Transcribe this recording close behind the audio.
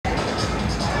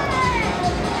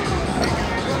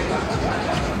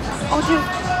too.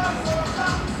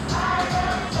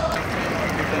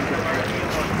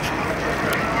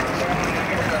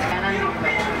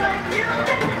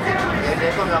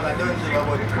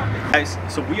 Guys,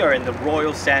 so we are in the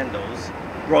Royal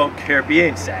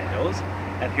Caribbean Sandals,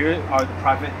 and here are the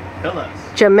private villas.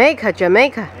 Jamaica,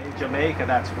 Jamaica. In Jamaica,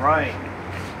 that's right.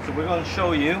 So we're going to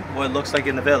show you what it looks like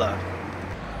in the villa.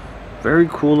 Very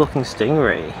cool looking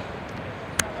stingray.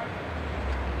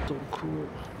 So cool.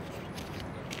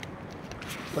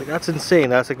 Like, that's insane.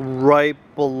 That's like right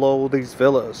below these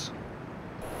villas.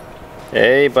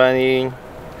 Hey, Bunny.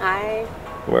 Hi.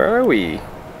 Where are we?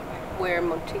 We're in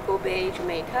Montego Bay,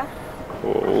 Jamaica.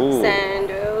 Oh.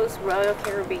 Sandals, Royal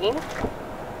Caribbean.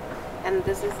 And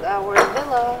this is our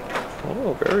villa.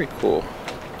 Oh, very cool.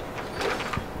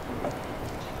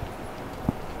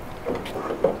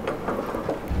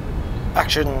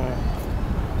 Action!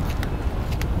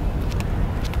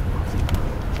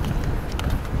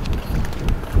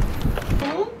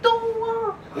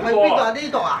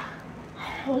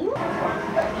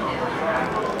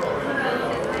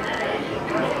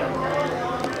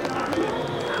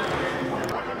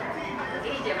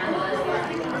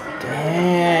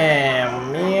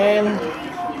 Damn, man.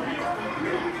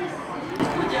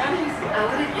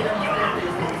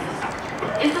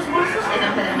 Estos bolsos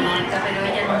eran para mi hija, pero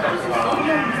ella nunca los usó.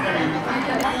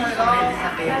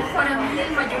 Para mí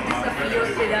el mayor desafío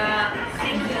será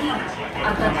seguir a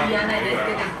Tatiana en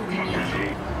este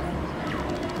descubrimiento.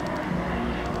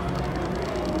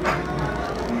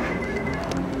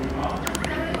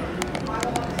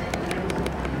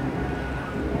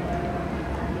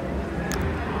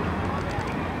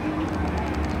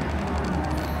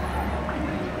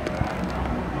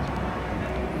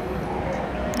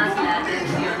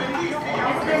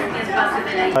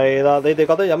係啦，你哋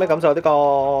覺得有咩感受呢個？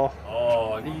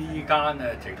哦，呢間啊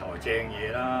直頭正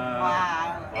嘢啦！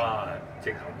哇，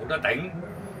直頭冇得頂！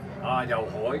啊，又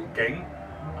海景，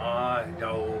啊又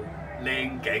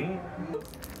靚景。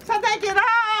身體健康！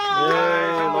老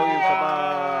月拜拜，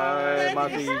萬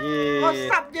事如意。我10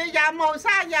月25號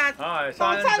生日，我生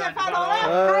日快樂啦！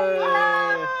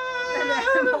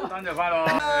生日快樂！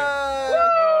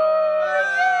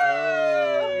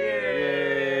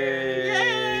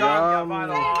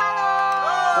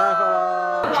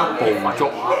速步不足，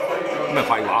咩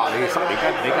廢話？你而家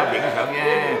影相啫，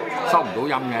收唔到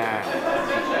音嘅，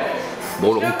冇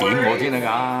龍點我先得㗎。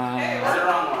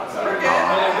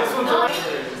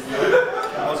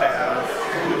好食啊！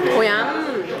好飲。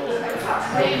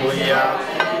滿意啊？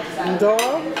唔錯。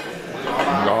唔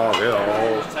錯，幾好。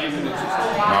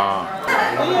啊！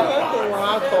呢一個電話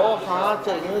坐下靜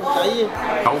仔。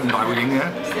有咁大個影嘅？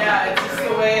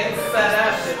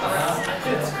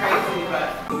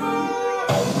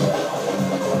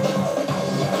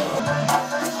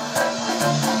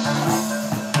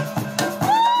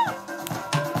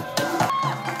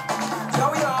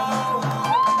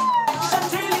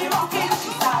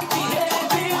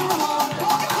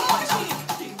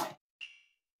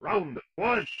 Round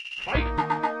one, fight!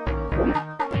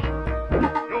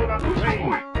 Show that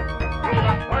flame! Show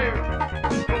that fire!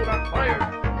 Show that fire!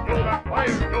 Show that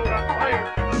fire! Show that fire!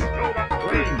 Show that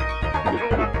flame! Show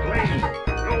that flame!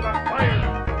 Show that fire!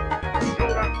 Show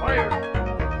that fire!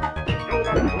 Show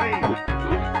that flame!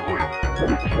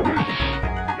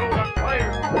 Show that fire!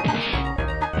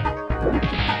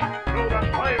 Show that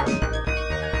fire!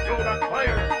 Show that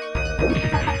fire!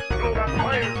 Show that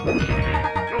fire!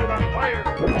 Show that fire!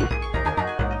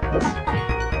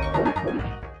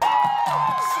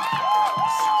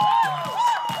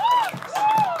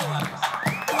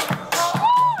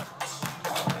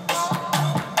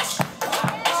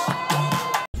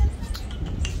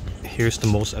 Here's the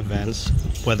most advanced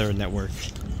weather network.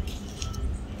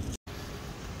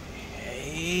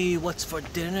 Hey, what's for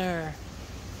dinner?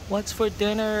 What's for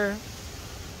dinner?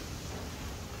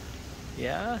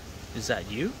 Yeah? Is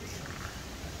that you?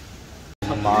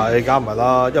 唔係，而家唔係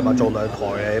啦，一晚做2台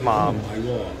嘅起碼。唔係喎，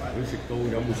佢食到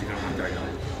有冇時間限制㗎？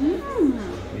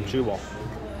唔知喎。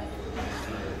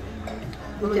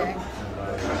好正。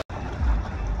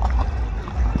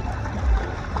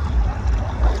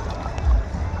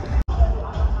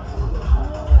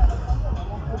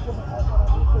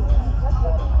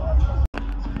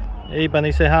Hey,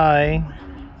 Bunny, say hi.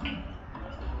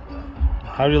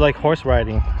 How do you like horse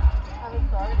riding?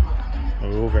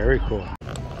 Oh, very cool.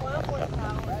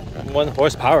 1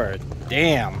 horsepower.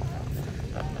 Damn.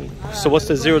 So what's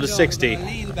the 0 to 60?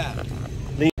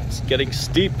 It's getting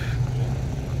steep.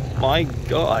 My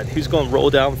God, who's going to roll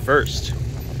down first?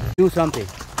 Do something.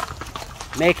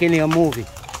 Making a movie.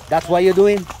 That's what you're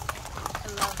doing?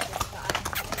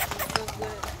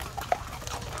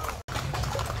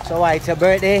 So why, it's your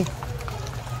birthday?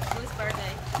 Whose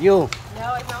birthday? You.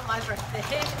 No, it's not my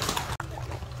birthday.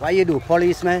 What you do,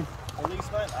 policeman?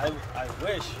 Policeman? I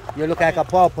wish. You look like a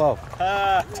pawpaw.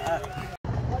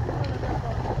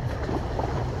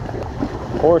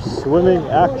 Horse swimming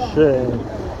action.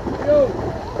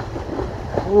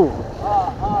 Ooh.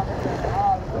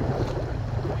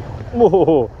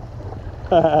 Whoa.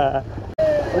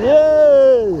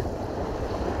 Yay!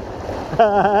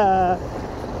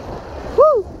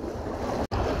 Woo!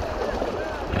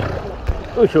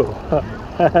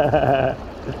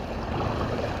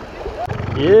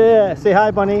 Yeah, say hi,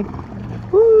 bunny.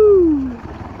 Woo!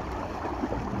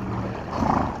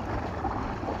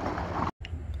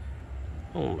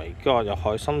 Oh my god, 有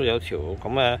海參都有條咁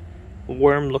嘅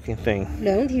worm-looking thing。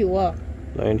兩條啊！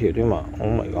兩條添啊 ！Oh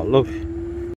my god, look!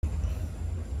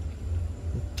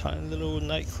 Tiny little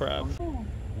night crab.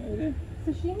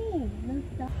 Sashimi.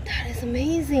 That is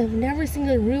amazing. I've never seen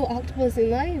a real octopus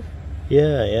in life.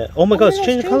 Yeah, yeah. Oh my god, it's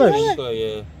changing colors.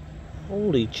 Yeah.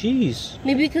 Holy jeez.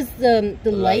 Maybe because the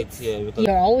lights, yeah,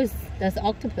 are always, that's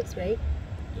octopus, right?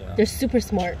 Yeah. They're super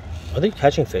smart. Are they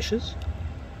catching fishes?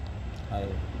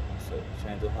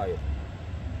 Trying to hide.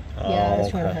 Yeah, Oh, it's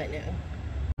trying to okay. hide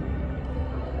now.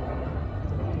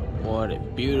 What a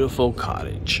beautiful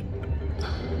cottage.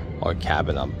 Or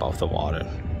cabin above the water.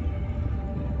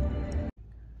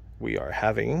 We are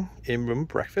having in-room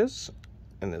breakfast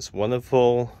in this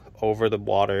wonderful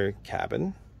over-the-water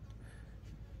cabin.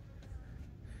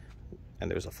 And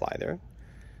there's a fly there.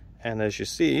 And as you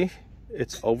see,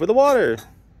 it's over the water.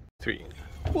 3.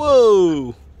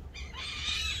 Whoa!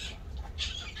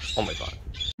 Oh my god.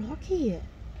 Lucky.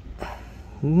 A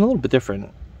little bit different.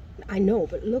 I know,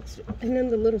 but it looks, and then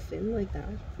the little fin like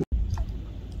that.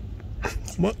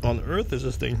 What on earth is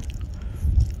this thing?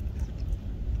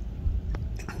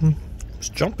 It's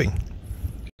jumping.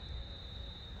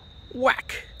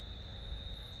 Whack!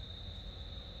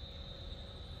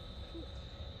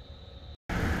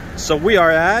 So we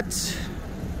are at...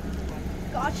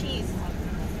 Gotchis.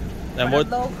 And what?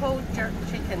 Local jerk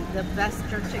chicken. The best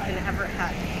jerk chicken I ever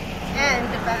had. And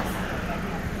the best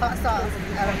hot sauce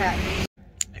I ever had.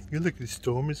 I feel like the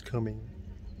storm is coming.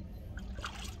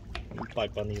 Bye,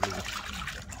 Bunny Lee.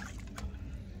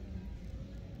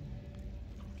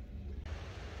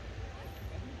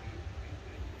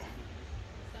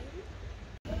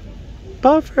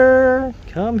 Puffer!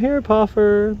 Come here,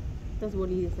 Puffer. That's what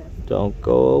he says. Don't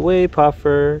go away,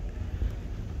 Puffer.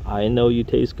 I know you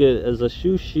taste good as a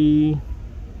sushi.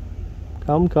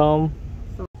 Come, come.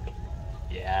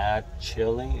 Yeah,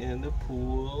 chilling in the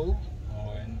pool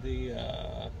or in the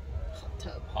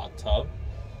hot tub.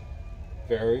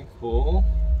 Very cool.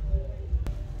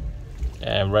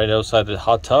 And right outside the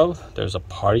hot tub, there's a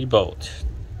party boat.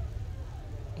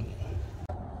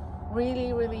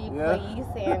 Really, really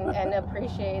pleased and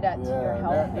appreciate that your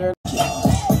help.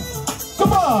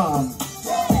 Come on!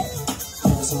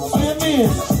 What do you mean?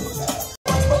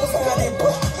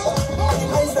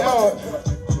 Yo,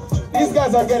 these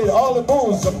guys are getting all the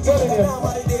moves, I'm telling you.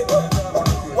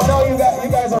 What are you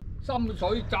guys are... 深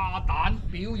水炸彈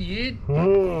表演，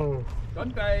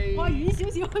準備。哇，遠少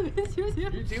少，遠少少。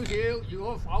遠少少，如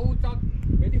果否則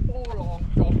俾啲波浪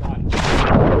撞暈。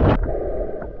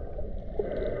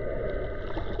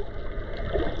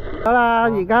好啦，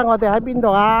而家我哋喺邊度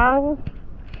啊？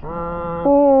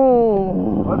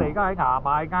我哋而家喺牙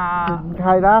買加，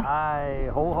係啦，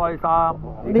唉，好開心，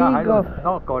而家喺度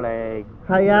攞過嚟。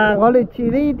係啊，我哋住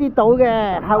呢啲島嘅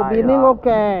後邊啲屋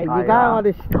嘅，而家我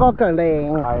哋拖腳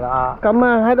嚟。係啦。咁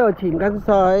啊喺度潛緊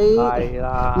水。係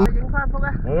啦。影翻幅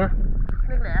啊！好啊。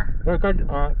拎嚟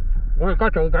啊！我而家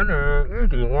做緊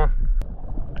video啊。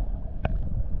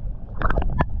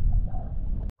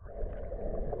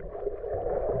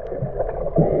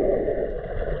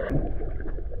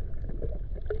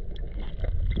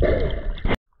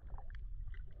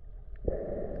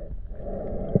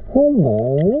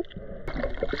Hello.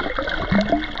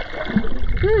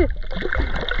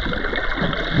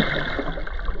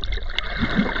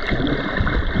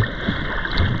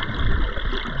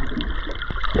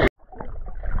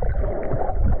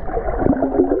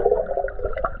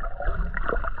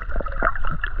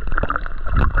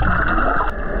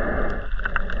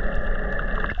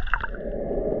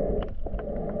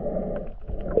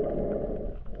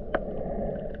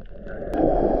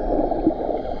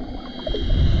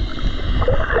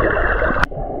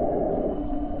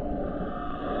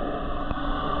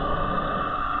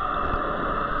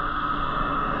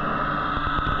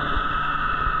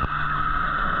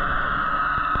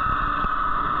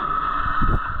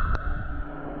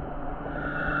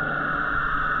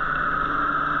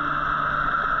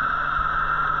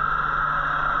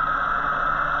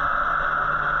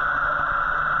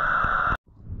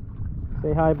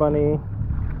 Say hi, Bunny.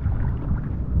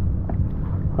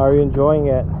 How are you enjoying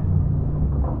it?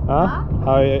 Huh?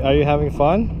 Are you having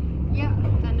fun? Yeah,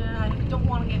 and I don't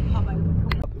want to get caught by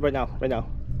the Right now.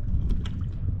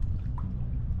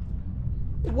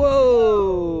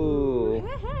 Whoa!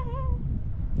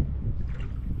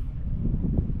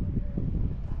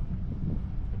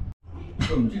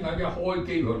 佢唔知點解一開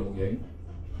機佢錄影。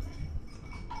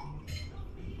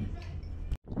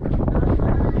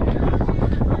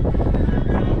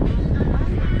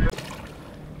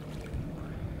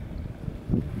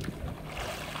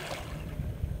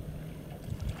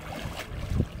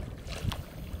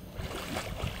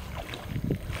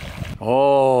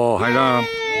哦，係啦。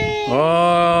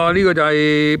哦，呢個就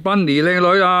係 Bunny 靚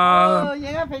女啊！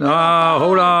啊，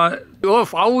好啦，如果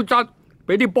否則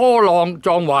俾啲波浪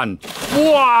撞暈，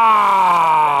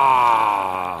哇！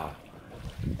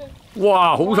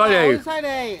哇，好犀利！好犀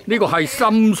利！呢個係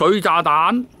深水炸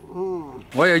彈。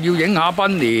我又要影下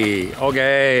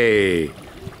Bunny。OK，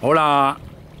 好啦，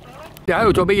你喺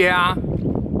度做乜嘢啊？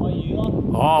餵魚咯。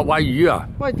哦，餵魚啊！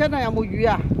喂，真係有冇魚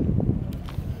啊？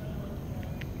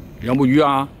有冇魚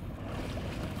啊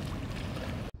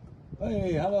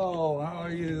？Hey, hello. How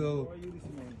are you?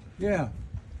 Yeah.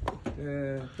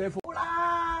 Therefore.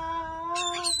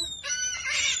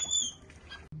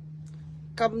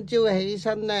 今朝起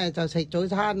身咧就食早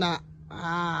餐啦，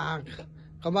啊，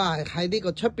咁啊喺呢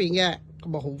個出邊嘅，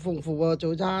咁啊好豐富喎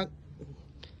早餐。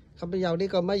咁啊有呢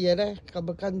個乜嘢咧？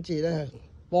咁啊跟住咧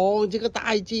望住個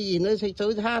大自然去食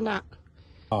早餐啦。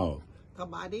哦。同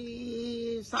埋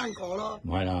啲生果咯。唔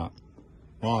係啦，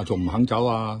哇，仲唔肯走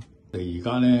啊？你而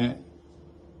家咧？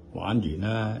玩完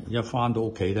咧，一翻到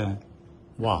屋企咧，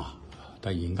哇！突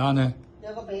然間咧，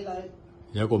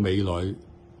有個美女，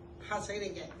嚇死你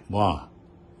嘅！哇！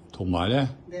同埋咧，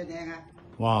靚唔靚啊？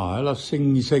哇！一粒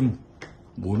星星，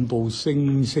滿布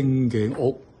星星嘅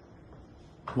屋，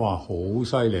哇！好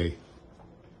犀利，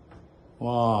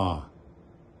哇！